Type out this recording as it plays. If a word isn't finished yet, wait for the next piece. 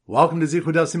Welcome to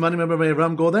Zichud Daf Simanim Rabbi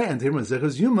Ram Golda and Timur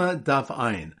Zechus Yoma Daf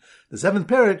Ayin. The seventh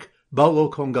parak,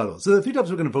 Balo Kohen Gadol. So the three dafs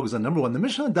we're going to focus on. Number one, the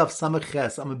Mishnah Daf Samach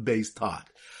Ches on the base taught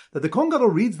that the Kohen Gadol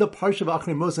reads the Parsha of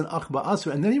Achrei Mos and Ach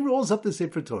Ba'asur, and then he rolls up the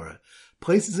Sefer Torah,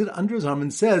 places it under his arm,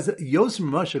 and says, Yos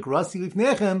Mashak Rasi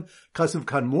Lifnechem Kasuv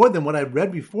Kan, more than what I've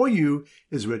read before you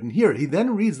is written here. He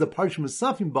then reads the Parsha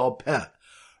Musafim Baal Peh.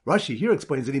 Rashi here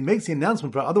explains that he makes the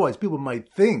announcement, for otherwise people might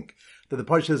think that the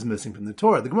Parsha is missing from the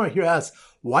Torah. The Gemara here asks,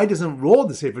 why doesn't roll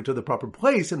the Sefer to the proper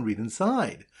place and read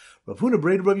inside? Rav Huna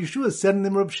Breda Rav Yeshua said in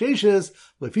the Rav Sheshes,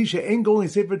 Lefisha ain't going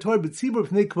Sefer Torah but Tzibur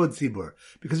Pnei Kvod Tzibur,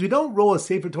 because we don't roll a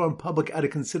Sefer Torah in public out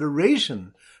of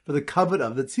consideration for the covet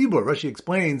of the Tzibur. Rashi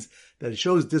explains that it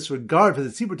shows disregard for the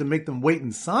Tzibur to make them wait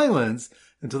in silence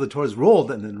until the Torah is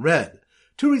rolled and then read.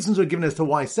 Two reasons are given as to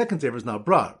why second Sefer is not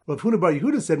brought. Rav Huna Bar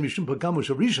Yehuda said, Mishum Pagam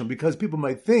Rishon, because people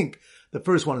might think the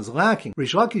first one is lacking.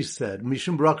 Reish Lakish said,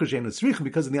 Mishum Bracha She'ein Tzricha,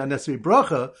 because of the unnecessary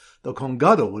bracha the Kohen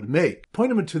Gadol would make. Point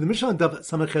number two, the Mishnah Daf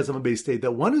Samach Ches Amud Beis state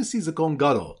that one who sees a Kohen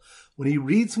Gadol when he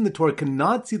reads from the Torah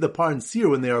cannot see the par and seer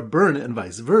when they are burned, and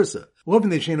vice versa.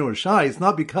 It's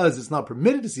not because it's not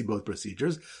permitted to see both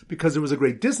procedures, because there was a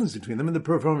great distance between them and the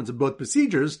performance of both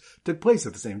procedures took place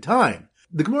at the same time.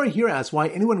 The Gemara here asks why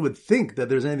anyone would think that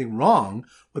there's anything wrong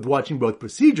with watching both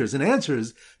procedures, and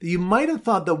answers that you might have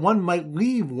thought that one might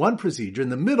leave one procedure in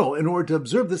the middle in order to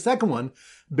observe the second one,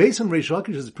 based on Reish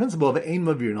Lakish's principle of Ein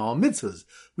Mavir in all mitzvahs.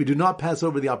 We do not pass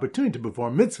over the opportunity to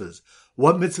perform mitzvahs.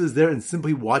 What mitzvah is there in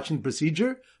simply watching the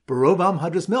procedure? Barov Am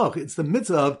Hadras Melech. It's the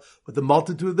mitzvah of, with the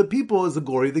multitude of the people is the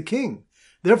glory of the king.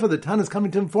 Therefore, the Tana is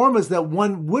coming to inform us that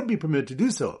one would be permitted to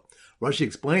do so. Rashi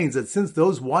explains that since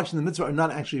those watching the mitzvah are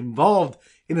not actually involved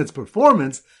in its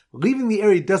performance, leaving the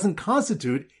area doesn't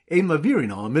constitute ein mavir in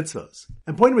all mitzvahs.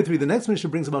 And point number three, the next Mishnah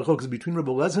brings about chokas between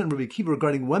Rabbi Lezer and Rabbi Kiva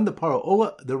regarding when the para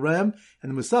ola, the ram,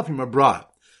 and the musafim are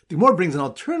brought. The Gemara brings an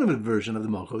alternative version of the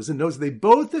malchos and notes that they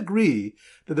both agree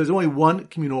that there's only one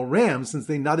communal ram, since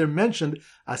they neither mentioned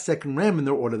a second ram in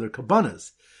their order of their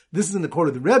kabbanas. This is in the court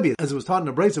of the Rebbe, as it was taught in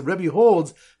a brayso. Rebbe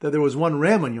holds that there was one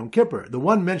ram on Yom Kippur. The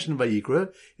one mentioned in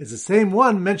Vayikra is the same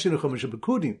one mentioned in Chumash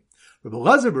Bekudim. Rabbi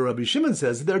Lazar bar Rabbi Shimon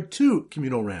says that there are two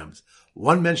communal rams,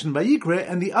 one mentioned in Vayikra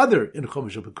and the other in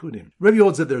Chumash Bekudim. Rebbe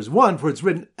holds that there's one, for it's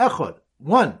written Echad,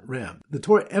 one ram. The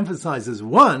Torah emphasizes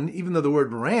one, even though the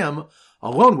word ram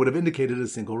alone would have indicated a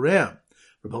single ram.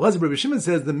 Rabbi Lazar bar Rabbi Shimon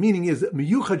says the meaning is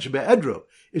miyuchad shebe'edro.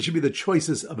 It should be the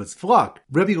choicest of its flock.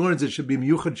 Rebbe learns it should be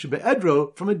miyuchad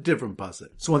shebe'edro from a different pasuk.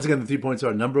 So once again, the 3 points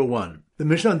are: number one, the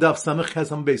Mishnah on Daf Samach Ches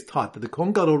Amud Beis taught that the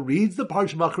Kohen Gadol reads the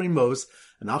Parsha of Achrei Mos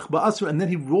and Ach Ba'asur, and then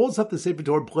he rolls up the Sefer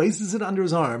Torah, places it under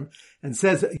his arm, and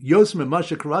says, Yos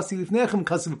Mashak Rasi Lifnechem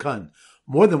Kasuv Kan,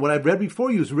 more than what I've read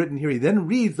before you is written here. He then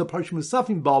reads the Parsha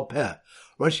Musafim Baal Peh.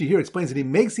 Rashi here explains that he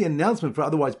makes the announcement, for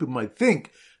otherwise people might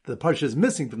think the Parsha is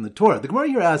missing from the Torah. The Gemara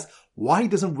here asks why he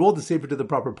doesn't roll the Sefer to the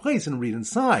proper place and read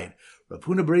inside. Rav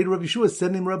Huna Breda Rav Yeshua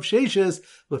said in Rav Sheshes,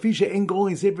 Lefisha ain't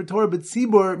going Sefer Torah but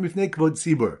Tzibur Mifnei Kvod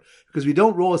Tzibur, because we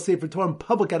don't roll a Sefer Torah in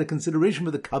public out of consideration for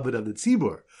the covet of the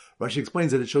Tzibur. Rashi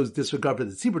explains that it shows disregard for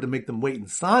the Tzibur to make them wait in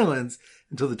silence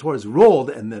until the Torah is rolled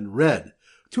and then read.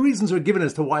 Two reasons are given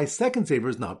as to why second Sefer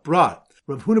is not brought.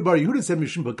 Rav Huna Bar Yehuda said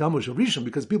Mishum Pagam Rishon,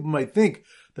 because people might think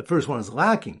the first one is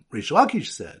lacking. Reish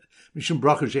Lakish said Mishum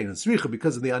Bracha She'ein Tzricha,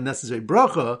 because of the unnecessary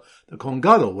bracha the Kohen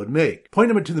Gadol would make. Point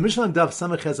number two, the Mishnah on Daf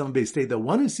Samach Ches Amud Beis state that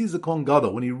one who sees the Kohen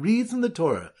Gadol when he reads in the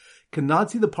Torah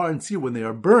cannot see the par and seer when they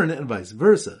are burned, and vice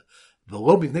versa.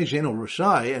 V'lo b'fnei she'eino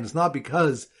rashai, and it's not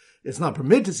because it's not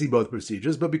permitted to see both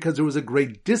procedures, but because there was a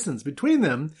great distance between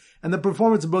them, and the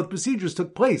performance of both procedures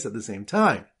took place at the same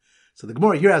time. So the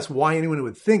Gemara here asks why anyone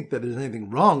would think that there's anything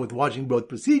wrong with watching both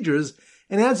procedures,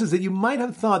 and answers that you might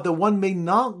have thought that one may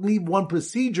not leave one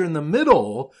procedure in the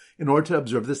middle in order to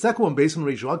observe the second one, based on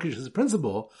Reish Lakish's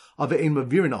principle of Ein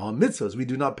Mavir in all mitzvahs. We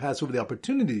do not pass over the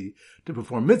opportunity to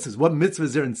perform mitzvahs. What mitzvah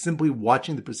is there in simply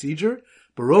watching the procedure?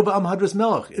 Barov Am Hadras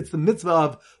Melech. It's the mitzvah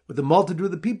of, with the multitude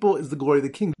of the people is the glory of the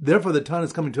king. Therefore, the Tana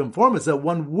is coming to inform us that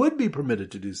one would be permitted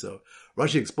to do so.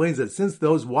 Rashi explains that since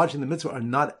those watching the mitzvah are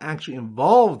not actually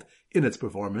involved in its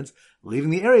performance, leaving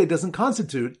the area doesn't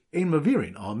constitute ein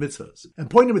mavirin all mitzvahs. And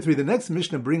point number three, the next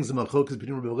Mishnah brings the machlokas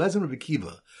between Rabbi Lezer and Rabbi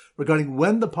Kiva regarding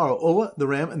when the para ola, the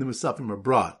ram, and the musafim are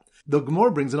brought. The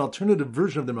Gemara brings an alternative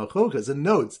version of the machlokas and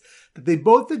notes that they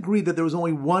both agree that there was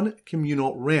only one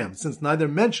communal ram, since neither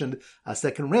mentioned a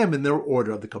second ram in their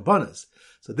order of the kabbanas.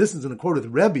 So this is in accord with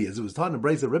Rebbe, as it was taught in a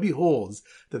brayso. Rebbe holds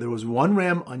that there was one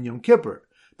ram on Yom Kippur.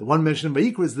 The one mentioned in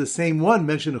Vayikra is the same one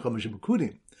mentioned in Chumash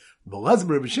Bekudim. Rabbi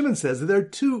Rabbi Shimon says that there are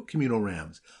two communal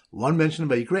rams, one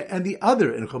mentioned in Vayikra and the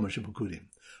other in Chumash Bekudim.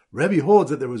 Rebbe holds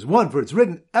that there was one, for it's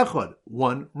written Echad,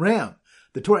 one ram.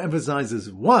 The Torah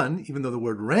emphasizes one, even though the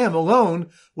word ram alone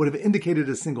would have indicated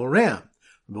a single ram.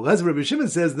 Rabbi Shimon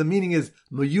says the meaning is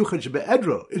miyuchad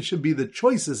shebe'edro. It should be the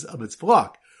choices of its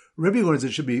flock. Rabbi learns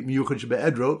it should be miyuchad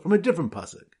shebe'edro from a different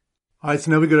pasuk. All right,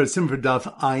 so now we go to our simon for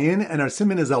Daf Ayin, and our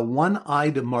simon is a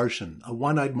one-eyed Martian.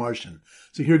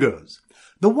 So here goes.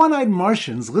 The one-eyed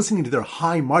Martians, listening to their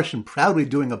high Martian proudly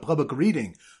doing a public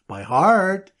reading by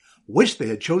heart, wish they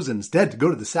had chosen instead to go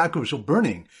to the sacrificial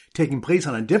burning taking place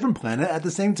on a different planet at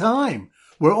the same time,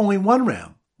 where only one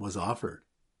ram was offered.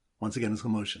 Once again, it's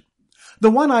commotion. The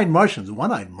one-eyed Martians,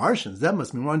 that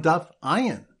must mean we're on Daf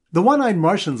Ayin. The one-eyed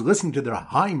Martians listening to their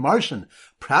high Martian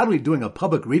proudly doing a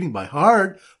public reading by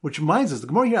heart, which reminds us, the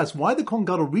Gemara here asks why the Kohen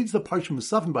Gadol reads the Parsha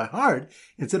Musafim by heart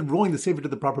instead of rolling the Sefer to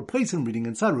the proper place and reading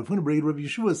inside. Rav Huna Bar Rav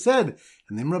Yeshua said,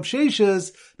 and then Rav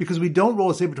Sheshes, because we don't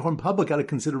roll a Sefer Torah in public out of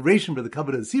consideration for the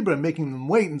covenant of the Sibra and making them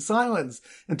wait in silence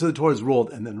until the Torah is rolled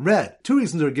and then read. Two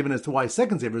reasons are given as to why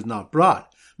second Sefer is not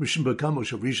brought. Mishum Bakamo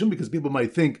Shavrishim, because people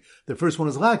might think the first one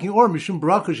is lacking, or Mishum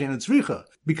Bracha Shein Tzricha,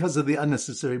 because of the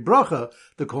unnecessary bracha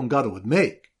the Kohen Gadol would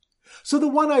make. So the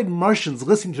one-eyed Martians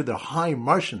listening to their high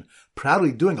Martian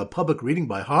proudly doing a public reading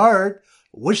by heart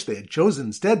wish they had chosen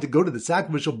instead to go to the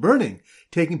sacrificial burning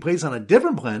taking place on a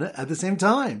different planet at the same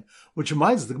time. Which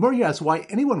reminds us, the Gemara here asks why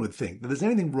anyone would think that there's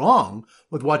anything wrong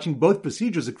with watching both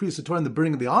procedures of Kriyas Torah and the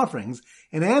burning of the offerings,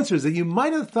 and answers that you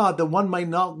might have thought that one might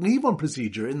not leave one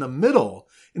procedure in the middle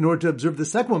in order to observe the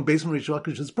second one based on Rish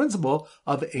Lakish's principle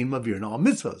of Ein Mavir all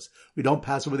mitzvahs. We don't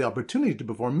pass over the opportunity to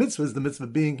perform mitzvahs, the mitzvah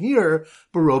being here,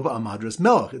 Barova Amadras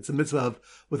Melech. It's a mitzvah of,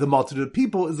 with a multitude of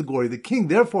people, is the glory of the king.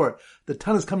 Therefore, the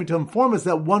Tan is coming to inform us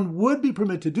that one would be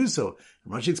permitted to do so.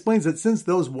 And Rashi explains that since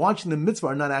those watching the mitzvah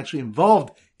are not actually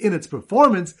involved in its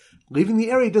performance, leaving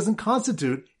the area doesn't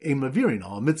constitute Ein Mavir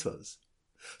all mitzvahs.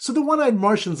 So the one-eyed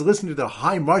Martians listening to their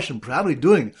high Martian proudly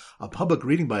doing a public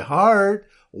reading by heart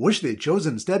wish they had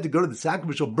chosen instead to go to the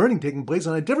sacrificial burning taking place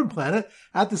on a different planet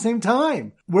at the same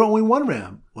time, where only one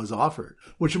ram was offered.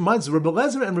 Which reminds us, Rabbi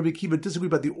Lezer and Rabbi Akiva disagree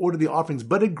about the order of the offerings,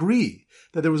 but agree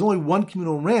that there was only one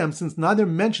communal ram, since neither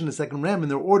mentioned a second ram in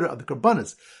their order of the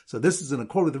Karbanis. So this is in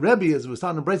accord with the Rebbe, as it was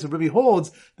taught in Brisa. Rebbe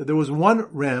holds that there was one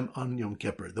ram on Yom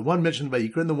Kippur, the one mentioned by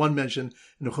Yikra and the one mentioned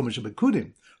in the Chumash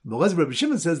Bekudim. Rabbi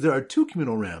Shimon says there are two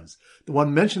communal rams, the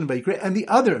one mentioned by Yikra and the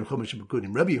other in Chumash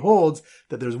Bekudim. Rebbe holds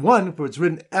that there's one, for it's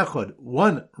written Echad,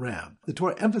 one ram. The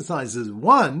Torah emphasizes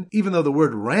one, even though the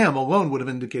word ram alone would have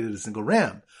indicated a single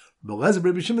ram.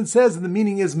 Rabbi Shimon says that the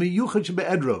meaning is miyuchad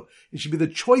shebe'edro. It should be the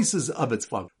choices of its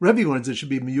flock. Rebbe learns it should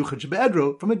be miyuchad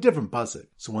shebe'edro from a different pasuk.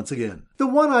 So once again, the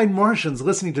one-eyed Martians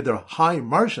listening to their high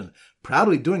Martian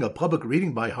proudly doing a public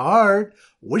reading by heart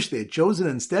wish they had chosen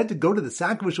instead to go to the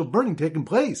sacrificial burning taking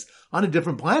place on a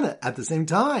different planet at the same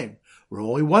time, where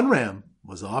only one ram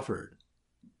was offered.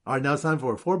 All right, now it's time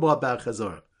for a 4-block back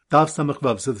chazorah. Daf Samach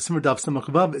Vav. So the Simmer Daf Samach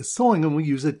Vav is sewing and we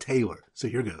use a tailor. So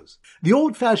here goes. The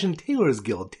old-fashioned tailor's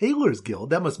guild,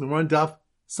 that must mean we're on Daf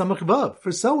Samach Vav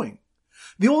for sewing.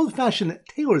 The old-fashioned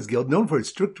tailor's guild, known for its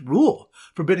strict rule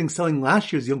forbidding selling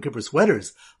last year's Yom Kippur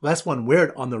sweaters, lest one wear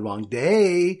it on the wrong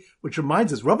day, which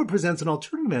reminds us, Rava presents an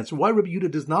alternative answer why Rabbi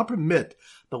Yehuda does not permit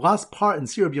the last part and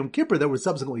seer of Yom Kippur that were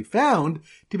subsequently found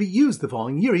to be used the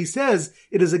following year. He says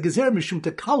it is a gezer mishum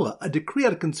takala, a decree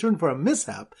out of concern for a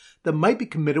mishap that might be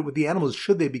committed with the animals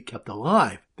should they be kept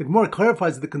alive. The Gemara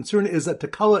clarifies that the concern is a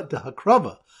takala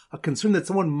dehakrava, a concern that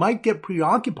someone might get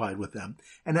preoccupied with them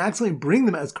and accidentally bring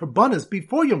them as karbanas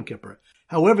before Yom Kippur.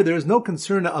 However, there is no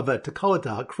concern of a takala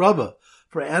dehakrava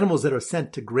for animals that are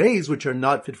sent to graze, which are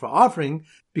not fit for offering,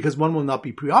 because one will not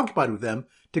be preoccupied with them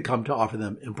to come to offer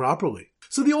them improperly.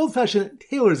 So the old-fashioned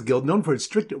tailor's guild, known for its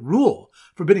strict rule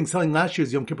forbidding selling last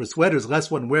year's Yom Kippur sweaters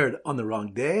lest one wear it on the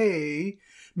wrong day,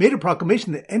 made a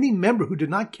proclamation that any member who did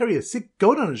not carry a sick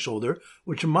goat on his shoulder,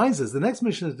 which reminds us, the next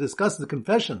mission is to discuss the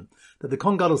confession that the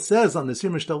Kohen Gadol says on the Sir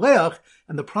Mishtaleach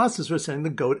and the process for sending the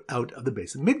goat out of the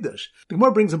base of Mikdash. The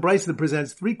Gemara brings a brisa that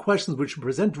presents 3 questions which were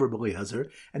presented to Rabbi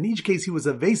Eliezer, and in each case he was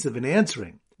evasive in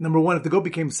answering. Number 1, if the goat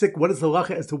became sick, what is the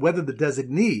halacha as to whether the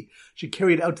designee should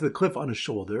carry it out to the cliff on his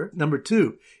shoulder? Number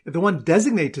 2, if the one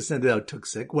designated to send it out took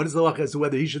sick, what is the halacha as to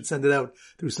whether he should send it out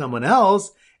through someone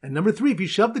else? And number 3, if he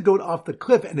shoved the goat off the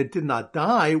cliff and it did not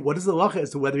die, what is the halacha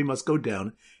as to whether he must go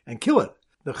down and kill it?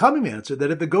 The Chamim answered that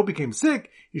if the goat became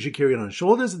sick, he should carry it on his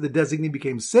shoulders. If the designee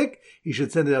became sick, he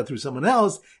should send it out through someone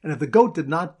else. And if the goat did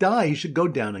not die, he should go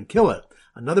down and kill it.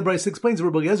 Another brisa explains that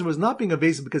Rabbi Eliezer was not being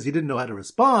evasive because he didn't know how to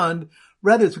respond.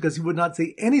 Rather, it's because he would not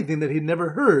say anything that he had never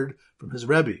heard from his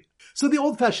Rebbe. So the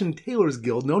old-fashioned tailor's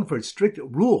guild, known for its strict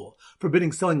rule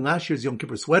forbidding selling last year's Yom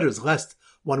Kippur sweaters lest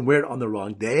one wear it on the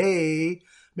wrong day,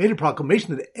 made a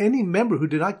proclamation that any member who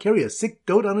did not carry a sick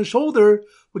goat on his shoulder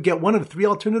would get one of 3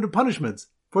 alternative punishments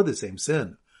for the same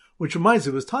sin. Which reminds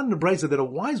me, it was taught in the Brisa that a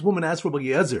wise woman asked Rabbi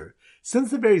Eliezer,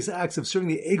 since the various acts of serving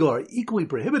the egel are equally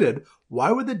prohibited,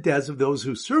 why were the deaths of those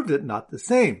who served it not the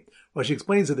same? Well, she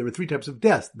explains that there were 3 types of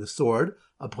deaths: the sword,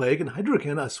 a plague, and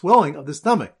hydrogen, a swelling of the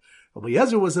stomach. Rabbi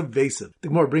Eliezer was evasive. The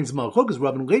Gemara brings Malchokas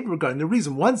Rabban Levi regarding the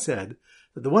reason. One said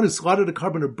that the one who slaughtered a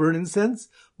carbon or burned incense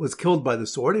was killed by the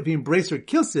sword. If he embraced or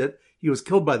kissed it, he was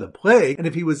killed by the plague, and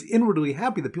if he was inwardly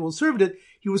happy that people served it,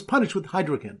 he was punished with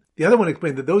hydrogen. The other one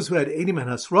explained that those who had Adim and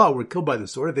Hasra were killed by the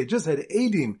sword. If they just had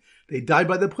Adim, they died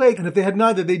by the plague, and if they had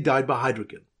neither, they died by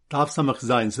hydrogen. Daf Samach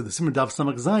Zayin. So the Simmer Daf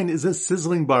Samach Zayin is a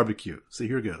sizzling barbecue. So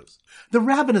here goes. The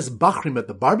ravenous bachrim at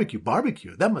the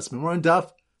barbecue. That must be more on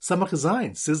Daf Samach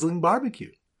Zayin, sizzling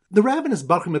barbecue. The ravenous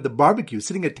bachrim at the barbecue,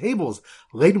 sitting at tables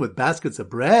laden with baskets of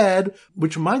bread,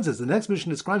 which reminds us, the next mission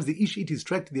describes the Ish Iti's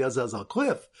trek to the Azazal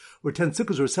cliff, where 10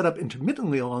 sukkahs were set up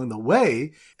intermittently along the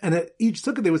way, and at each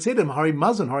sukkah they would say to him, Hari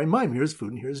Mazon, Hari Maim, here's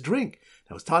food and here's drink.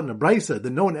 Now, it was taught in a Brisa that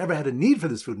no one ever had a need for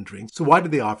this food and drink, so why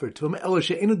did they offer it to him?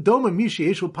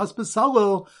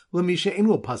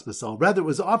 Rather, it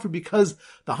was offered because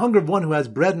the hunger of one who has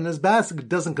bread in his basket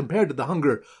doesn't compare to the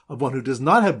hunger of one who does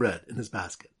not have bread in his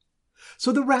basket.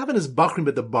 So the ravenous bachrim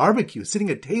at the barbecue, sitting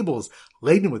at tables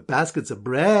laden with baskets of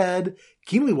bread,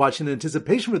 keenly watching in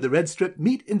anticipation for the red strip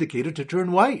meat indicator to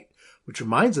turn white. Which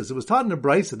reminds us, it was taught in a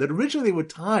Brisa that originally they would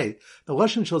tie the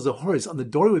Lashon Shel Zahoris on the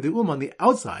doorway of the on the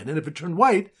outside, and if it turned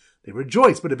white, they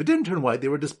rejoiced, but if it didn't turn white, they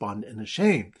were despondent and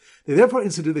ashamed. They therefore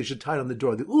instituted they should tie it on the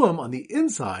door of the on the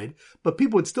inside, but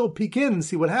people would still peek in and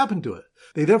see what happened to it.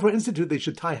 They therefore instituted they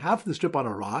should tie half of the strip on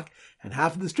a rock and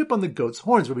half of the strip on the goat's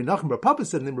horns. Rabbi Nachman bar Papa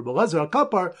said, and Rabbi Elazar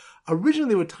al-Kapar, originally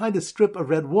they would tie the strip of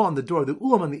red wool on the door of the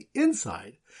on the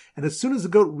inside, and as soon as the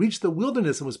goat reached the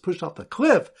wilderness and was pushed off the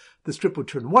cliff, the strip would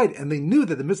turn white, and they knew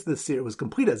that the mitzvah of the seir was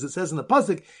complete, as it says in the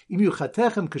pasuk, Im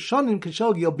yuchatechem kashanim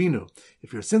kashel yelbinu.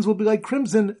 If your sins will be like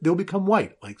crimson, they will become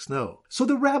white, like snow. So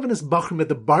the ravenous bachrim at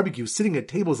the barbecue, sitting at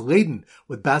tables laden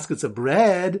with baskets of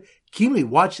bread, keenly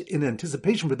watched in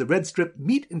anticipation for the red strip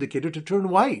meat indicator to turn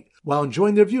white, while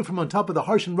enjoying their view from on top of the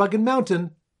harsh and rugged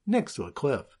mountain next to a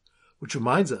cliff. Which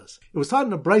reminds us, it was taught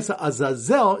in a Brisa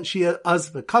Azazel Shia Az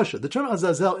V'Kasha. The term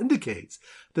Azazel indicates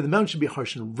that the mountain should be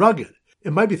harsh and rugged.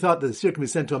 It might be thought that the seer can be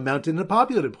sent to a mountain in a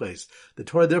populated place. The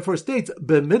Torah therefore states,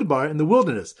 B'midbar, in the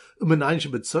wilderness. U'menayin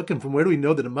shebetzuk, and from where do we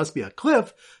know that it must be a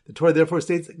cliff? The Torah therefore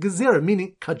states, Gezerah,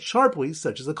 meaning cut sharply,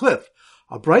 such as a cliff.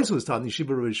 A Brisa was taught in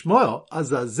Yeshiva Rabbi Shmuel,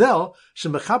 Azazel,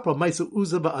 Shemechapra Maisa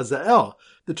Uza Ba'azael.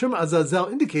 The term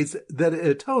Azazel indicates that it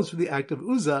atones for the act of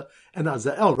Uzzah and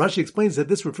Azael. Rashi explains that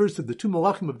this refers to the 2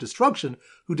 Malachim of destruction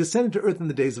who descended to earth in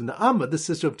the days of Naamah, the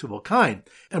sister of Tubal Cain,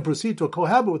 and proceeded to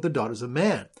cohabit with the daughters of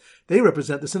man. They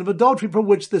represent the sin of adultery for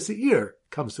which the Seir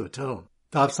comes to atone.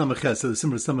 Daf Samaches, so the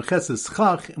symbol of Samaches is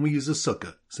Schach, and we use a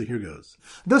sukkah. So here goes.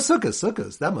 The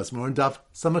sukkahs, that must be more in Daf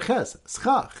Samaches,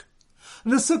 Schach.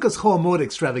 The Sukkah's Chol Moed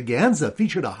extravaganza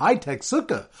featured a high-tech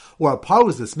sukkah, where a par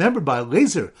was dismembered by a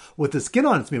laser with the skin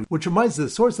on its meat, which reminds us the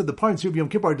source of the par in Sir Yom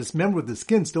Kippur are dismembered with the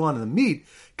skin still on the meat,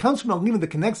 comes from a limit that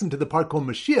connects them to the part called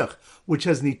Mashiach, which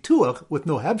has nituach with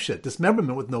no hebshet,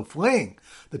 dismemberment with no flaying.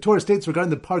 The Torah states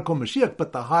regarding the part called Mashiach,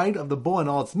 but the hide of the bull and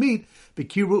all its meat,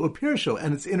 Bekiru Upirsho,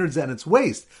 and its innards and its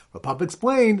waist. Rapap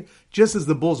explained, just as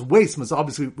the bull's waist must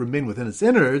obviously remain within its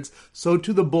innards, so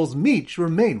too the bull's meat should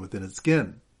remain within its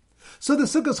skin. So the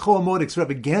Sukkah's Chol Moed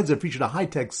extravaganza featured a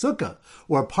high-tech sukkah,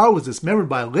 where a par was dismembered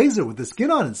by a laser with the skin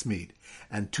on its meat.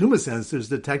 And Tuma sensors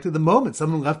detected the moment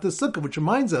someone left the sukkah, which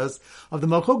reminds us of the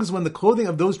malchokas when the clothing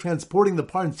of those transporting the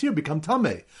par and seer become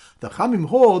tameh. The Chamim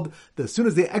hold that as soon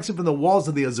as they exit from the walls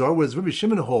of the Azor, whereas Rabbi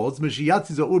Shimon holds,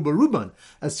 Mishiyatzi Za'ur Baruban,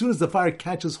 as soon as the fire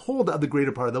catches hold of the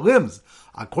greater part of the limbs.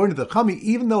 According to the Chamim,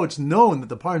 even though it's known that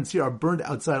the par and seer are burned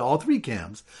outside all 3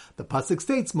 camps, the pasuk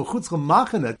states, Mechutz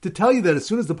L'Machane, to tell you that as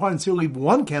soon as the par and seer leave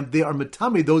one camp, they are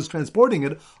metame those transporting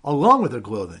it along with their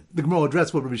clothing. The Gemara will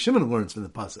address what Rabbi Shimon learns from the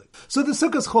pasuk. So the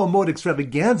Sukkah's Chol Moed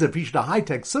extravaganza featured a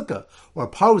high-tech sukkah, where a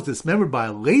par was dismembered by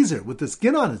a laser with the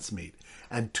skin on its meat,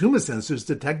 and Tuma sensors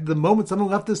detected the moment someone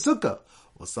left the sukkah,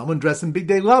 while someone dressed in Big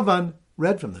Day Lavan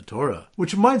read from the Torah.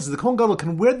 Which reminds us, the Kohen Gadol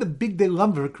can wear the Big Day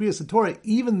Lavan for Kriyas Torah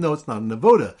even though it's not an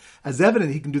avoda. As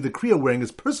evident, he can do the Kriya wearing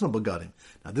his personal begadim.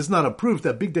 Now, this is not a proof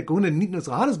that Big Day Kahuna nitnus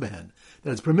lahadas behen,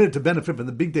 that it's permitted to benefit from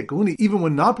the Big Day Kahuna even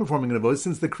when not performing an avoda,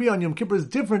 since the Kriya on Yom Kippur is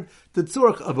different to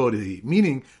tzorach avoda,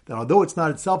 meaning that although it's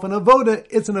not itself an avoda,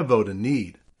 it's an avoda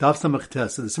need. Daf Samach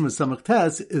Tes, so the symbol Samach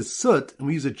Tes is soot, and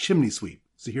we use a chimney sweep.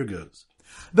 So here goes.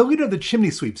 The leader of the chimney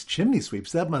sweeps,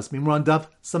 that must mean we're on Daf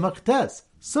Samach Tes,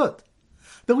 soot.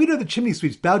 The leader of the chimney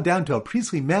sweeps bowed down to a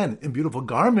priestly man in beautiful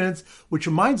garments, which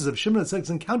reminds us of Shimon HaTzaddik's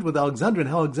encounter with Alexander and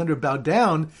how Alexander bowed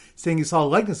down, saying he saw a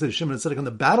likeness of Shimon HaTzaddik on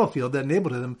the battlefield that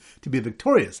enabled him to be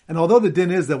victorious. And although the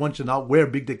din is that one should not wear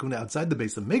big kahuna outside the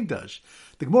base of Mikdash,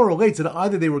 the Gemara relates that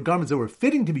either they were garments that were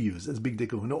fitting to be used as big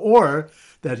kahuna, or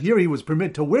that here he was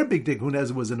permitted to wear big kahuna as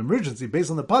it was an emergency,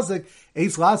 based on the pasuk,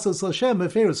 Eis lasos Hashem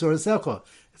eferus orasecha.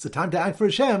 It's a time to act for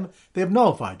Hashem. They have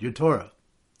nullified your Torah.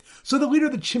 So the leader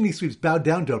of the chimney sweeps bowed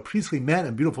down to a priestly man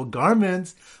in beautiful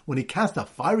garments when he cast a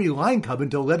fiery lion cub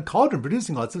into a lead cauldron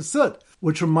producing lots of soot,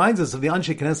 which reminds us of the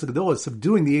Anshe Knesset Gedolah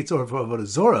subduing the Yetzer Hara for Avodah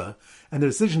Zorah and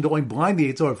their decision to only blind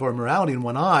the Yetzer Hara for immorality in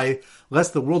one eye,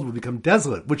 lest the world would become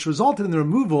desolate, which resulted in the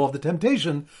removal of the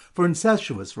temptation for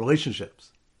incestuous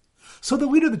relationships. So the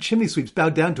leader of the chimney sweeps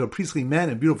bowed down to a priestly man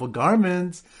in beautiful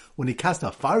garments when he cast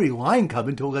a fiery lion cub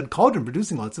into a lead cauldron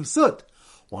producing lots of soot.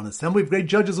 While an assembly of great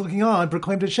judges looking on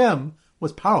proclaimed Hashem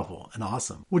was powerful and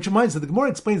awesome. Which reminds us that the Gemara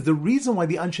explains the reason why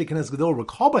the Anshe Knesset Gedolah were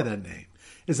called by that name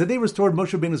is that they restored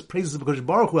Moshe Rabbeinu's praises of Hakadosh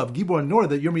Baruch Hu of Gibor and Nor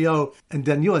that Yirmiyahu and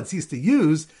Daniel had ceased to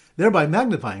use, thereby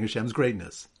magnifying Hashem's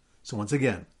greatness. So once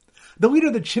again, the leader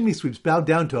of the chimney sweeps bowed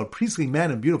down to a priestly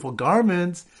man in beautiful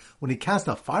garments when he cast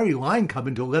a fiery lion cub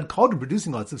into a lead cauldron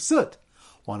producing lots of soot.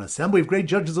 While an assembly of great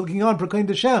judges looking on proclaimed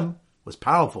Hashem was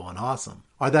powerful and awesome.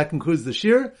 That concludes the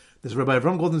shir. This is Rabbi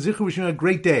Avram Golden Zichur wishing you a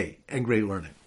great day and great learning.